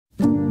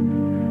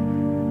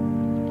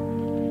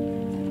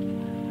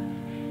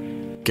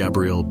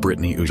Gabrielle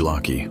Britney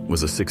Ujlaky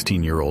was a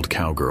 16-year-old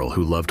cowgirl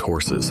who loved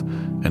horses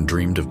and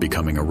dreamed of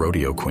becoming a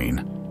rodeo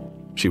queen.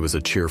 She was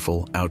a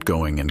cheerful,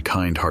 outgoing, and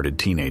kind-hearted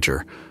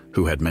teenager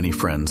who had many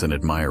friends and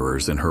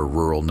admirers in her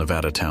rural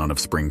Nevada town of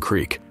Spring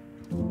Creek.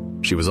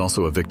 She was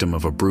also a victim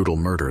of a brutal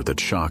murder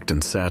that shocked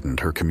and saddened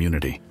her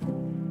community.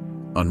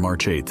 On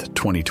March 8,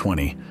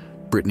 2020,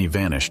 Britney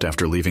vanished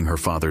after leaving her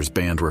father's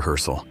band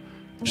rehearsal.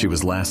 She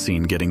was last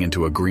seen getting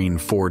into a green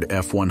Ford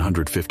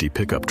F-150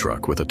 pickup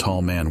truck with a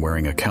tall man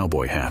wearing a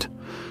cowboy hat.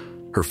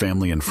 Her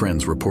family and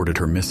friends reported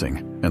her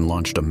missing and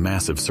launched a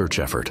massive search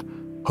effort,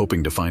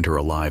 hoping to find her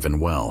alive and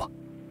well.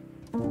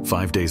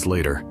 5 days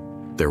later,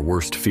 their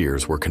worst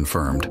fears were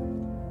confirmed.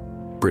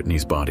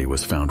 Britney's body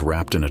was found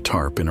wrapped in a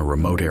tarp in a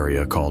remote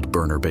area called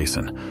Burner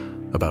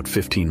Basin, about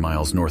 15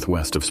 miles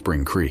northwest of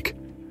Spring Creek.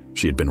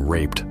 She had been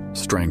raped,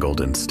 strangled,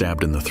 and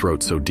stabbed in the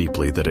throat so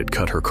deeply that it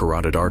cut her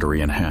carotid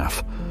artery in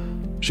half.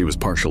 She was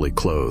partially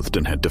clothed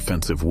and had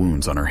defensive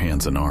wounds on her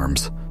hands and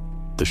arms.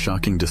 The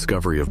shocking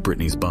discovery of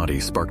Britney's body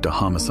sparked a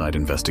homicide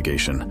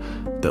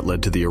investigation that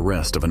led to the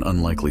arrest of an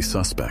unlikely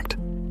suspect,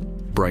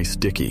 Bryce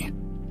Dickey,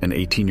 an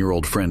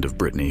 18-year-old friend of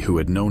Britney who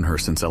had known her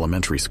since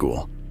elementary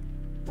school.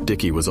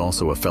 Dickey was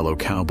also a fellow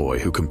cowboy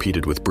who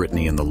competed with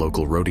Britney in the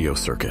local rodeo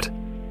circuit.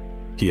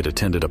 He had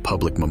attended a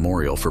public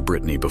memorial for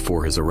Britney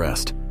before his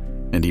arrest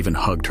and even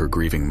hugged her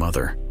grieving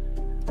mother.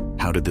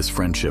 How did this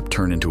friendship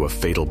turn into a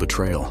fatal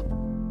betrayal?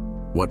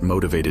 What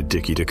motivated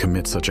Dickey to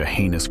commit such a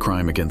heinous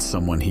crime against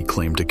someone he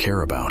claimed to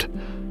care about?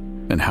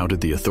 And how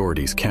did the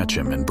authorities catch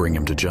him and bring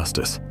him to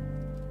justice?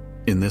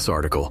 In this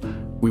article,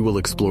 we will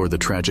explore the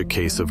tragic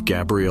case of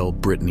Gabrielle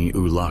Britney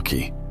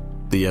Ujlaky,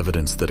 the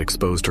evidence that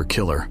exposed her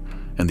killer,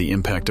 and the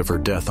impact of her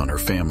death on her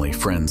family,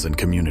 friends, and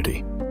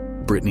community.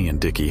 Britney and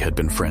Dickey had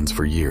been friends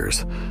for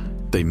years.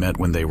 They met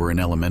when they were in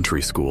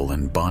elementary school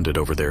and bonded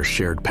over their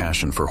shared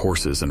passion for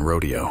horses and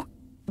rodeo.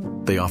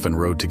 They often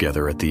rode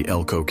together at the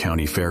Elko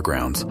County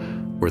Fairgrounds,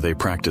 where they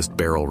practiced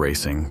barrel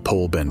racing,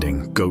 pole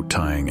bending, goat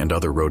tying, and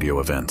other rodeo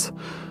events.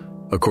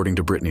 According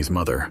to Britney's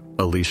mother,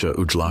 Alicia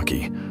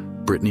Ujlaky,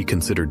 Britney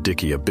considered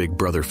Dickey a big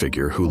brother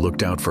figure who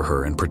looked out for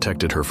her and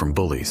protected her from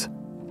bullies.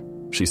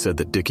 She said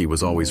that Dickey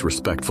was always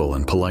respectful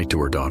and polite to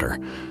her daughter,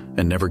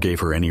 and never gave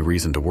her any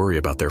reason to worry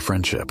about their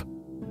friendship.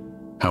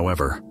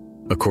 However,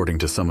 according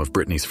to some of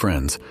Britney's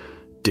friends,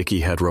 Dickey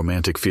had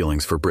romantic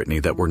feelings for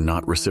Britney that were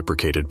not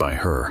reciprocated by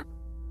her.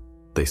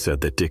 They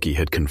said that Dickey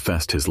had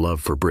confessed his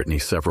love for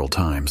Britney several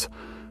times,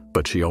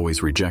 but she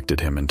always rejected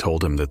him and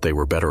told him that they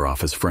were better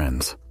off as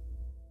friends.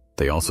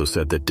 They also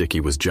said that Dickey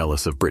was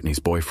jealous of Britney's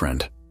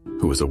boyfriend,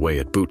 who was away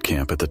at boot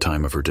camp at the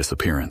time of her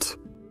disappearance.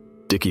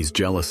 Dickey's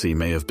jealousy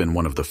may have been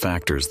one of the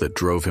factors that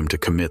drove him to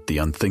commit the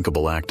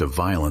unthinkable act of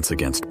violence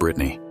against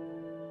Britney.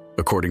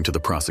 According to the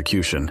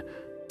prosecution,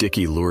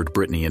 Dickey lured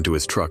Britney into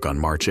his truck on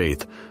March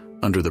 8th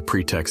under the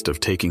pretext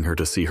of taking her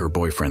to see her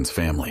boyfriend's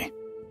family.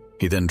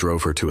 He then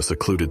drove her to a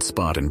secluded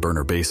spot in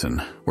Burner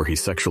Basin, where he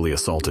sexually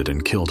assaulted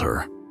and killed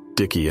her.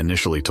 Dickey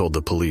initially told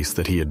the police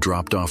that he had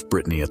dropped off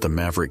Britney at the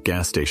Maverick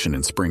gas station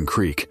in Spring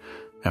Creek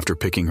after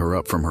picking her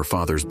up from her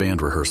father's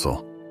band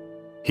rehearsal.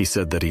 He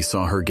said that he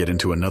saw her get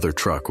into another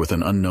truck with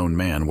an unknown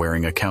man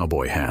wearing a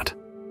cowboy hat.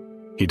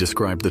 He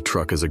described the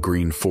truck as a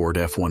green Ford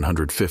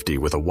F-150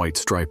 with a white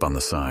stripe on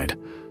the side.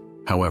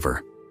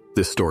 However,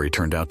 this story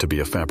turned out to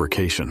be a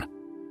fabrication.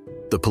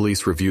 The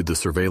police reviewed the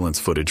surveillance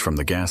footage from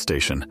the gas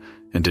station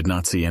and did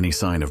not see any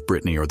sign of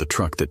Britney or the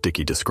truck that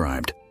Dickey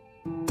described.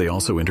 They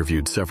also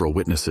interviewed several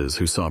witnesses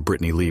who saw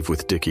Britney leave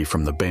with Dickey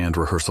from the band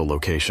rehearsal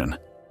location.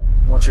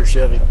 What's your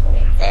Chevy?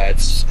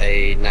 It's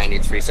a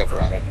 93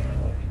 Silverado.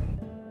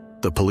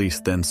 The police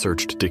then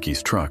searched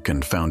Dickey's truck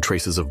and found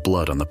traces of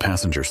blood on the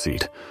passenger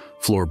seat,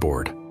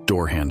 floorboard,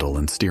 door handle,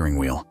 and steering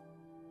wheel.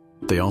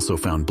 They also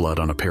found blood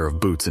on a pair of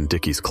boots in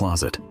Dickey's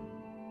closet.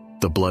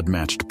 The blood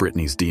matched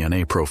Britney's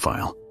DNA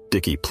profile.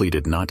 Dickey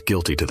pleaded not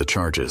guilty to the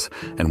charges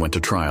and went to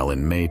trial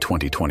in May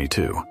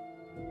 2022.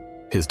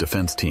 His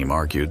defense team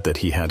argued that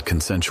he had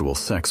consensual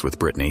sex with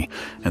Britney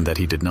and that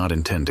he did not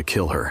intend to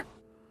kill her.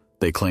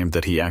 They claimed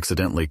that he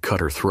accidentally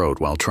cut her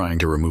throat while trying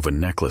to remove a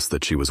necklace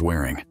that she was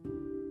wearing.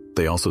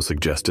 They also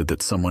suggested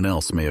that someone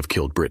else may have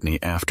killed Britney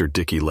after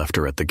Dickey left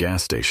her at the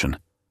gas station.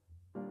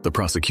 The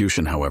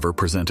prosecution, however,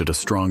 presented a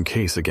strong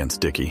case against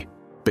Dickey,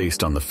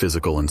 based on the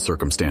physical and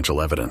circumstantial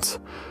evidence.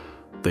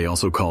 They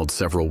also called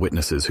several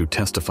witnesses who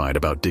testified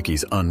about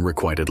Dickey's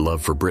unrequited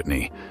love for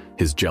Britney,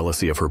 his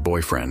jealousy of her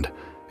boyfriend,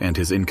 and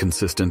his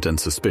inconsistent and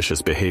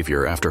suspicious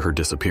behavior after her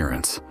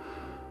disappearance.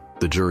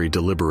 The jury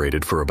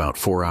deliberated for about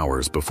 4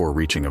 hours before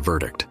reaching a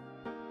verdict.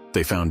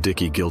 They found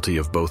Dickey guilty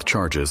of both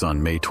charges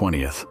on May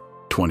 20th,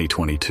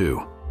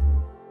 2022.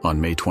 On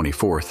May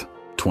 24th,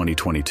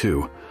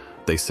 2022,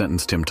 they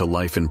sentenced him to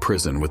life in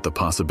prison with the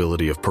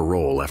possibility of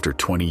parole after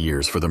 20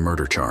 years for the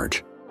murder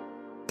charge.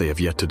 They have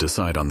yet to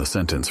decide on the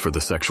sentence for the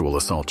sexual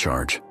assault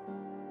charge.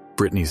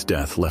 Britney's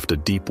death left a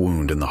deep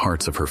wound in the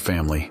hearts of her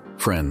family,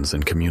 friends,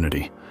 and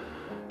community.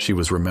 She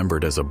was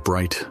remembered as a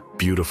bright,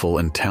 beautiful,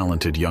 and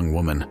talented young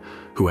woman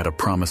who had a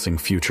promising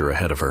future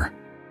ahead of her.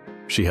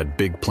 She had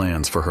big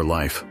plans for her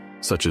life,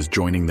 such as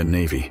joining the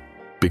Navy,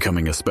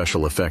 becoming a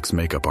special effects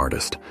makeup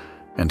artist,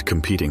 and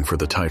competing for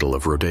the title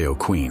of Rodeo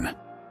Queen.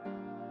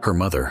 Her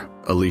mother,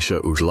 Alicia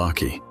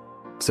Ujlaky,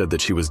 said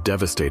that she was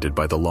devastated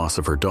by the loss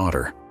of her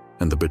daughter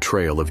and the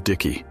betrayal of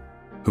Dickie,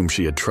 whom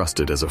she had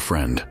trusted as a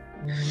friend.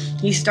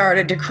 He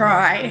started to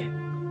cry,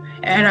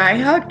 and I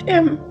hugged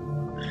him,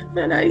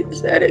 and I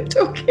said, "It's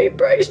okay,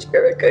 Bryce,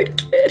 you're a good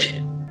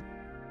kid."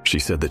 She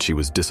said that she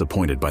was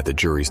disappointed by the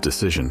jury's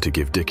decision to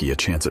give Dickie a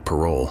chance at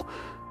parole,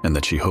 and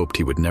that she hoped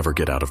he would never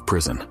get out of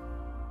prison.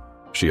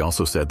 She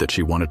also said that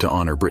she wanted to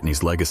honor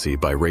Britney's legacy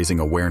by raising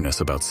awareness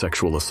about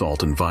sexual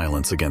assault and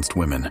violence against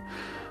women.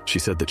 She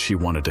said that she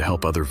wanted to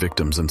help other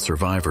victims and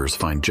survivors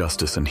find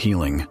justice and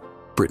healing.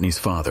 Britney's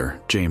father,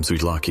 James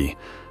Ujlaky,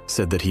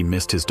 said that he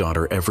missed his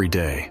daughter every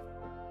day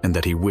and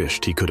that he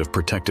wished he could have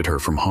protected her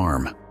from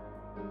harm.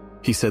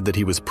 He said that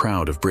he was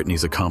proud of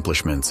Britney's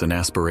accomplishments and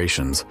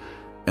aspirations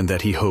and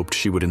that he hoped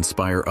she would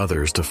inspire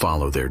others to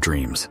follow their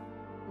dreams.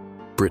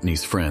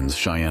 Britney's friends,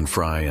 Cheyenne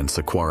Fry and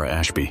Sequara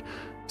Ashby,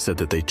 said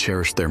that they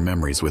cherished their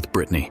memories with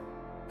Britney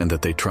and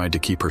that they tried to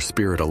keep her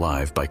spirit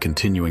alive by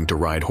continuing to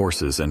ride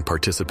horses and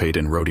participate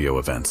in rodeo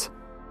events.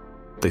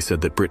 They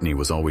said that Britney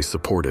was always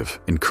supportive,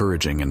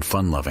 encouraging, and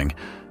fun-loving,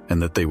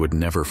 and that they would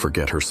never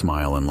forget her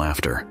smile and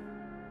laughter.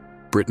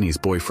 Britney's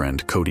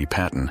boyfriend, Cody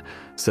Patton,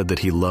 said that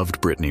he loved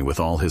Britney with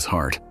all his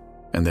heart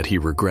and that he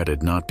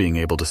regretted not being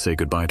able to say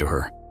goodbye to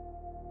her.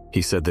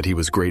 He said that he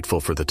was grateful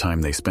for the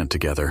time they spent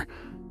together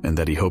and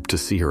that he hoped to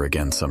see her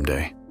again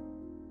someday.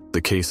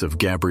 The case of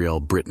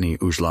Gabrielle Britney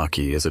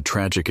Ujlaky is a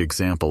tragic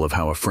example of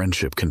how a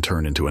friendship can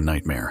turn into a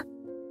nightmare.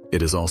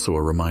 It is also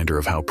a reminder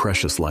of how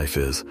precious life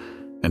is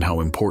and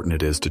how important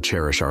it is to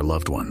cherish our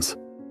loved ones.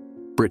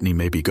 Britney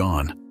may be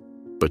gone,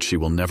 but she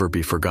will never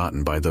be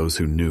forgotten by those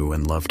who knew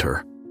and loved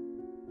her.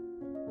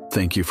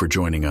 Thank you for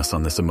joining us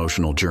on this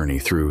emotional journey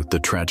through the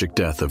tragic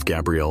death of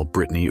Gabrielle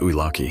Britney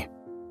Ujlaky.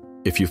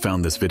 If you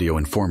found this video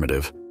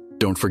informative,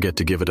 don't forget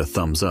to give it a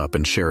thumbs up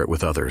and share it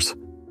with others.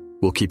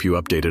 We'll keep you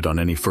updated on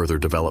any further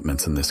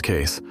developments in this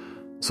case,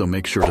 so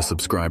make sure to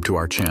subscribe to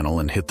our channel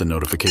and hit the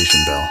notification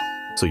bell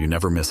so you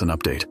never miss an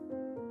update.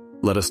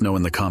 Let us know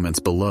in the comments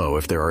below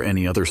if there are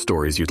any other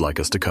stories you'd like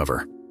us to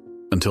cover.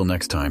 Until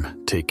next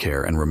time, take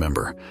care and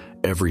remember,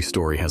 every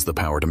story has the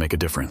power to make a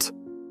difference.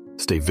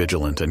 Stay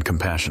vigilant and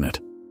compassionate.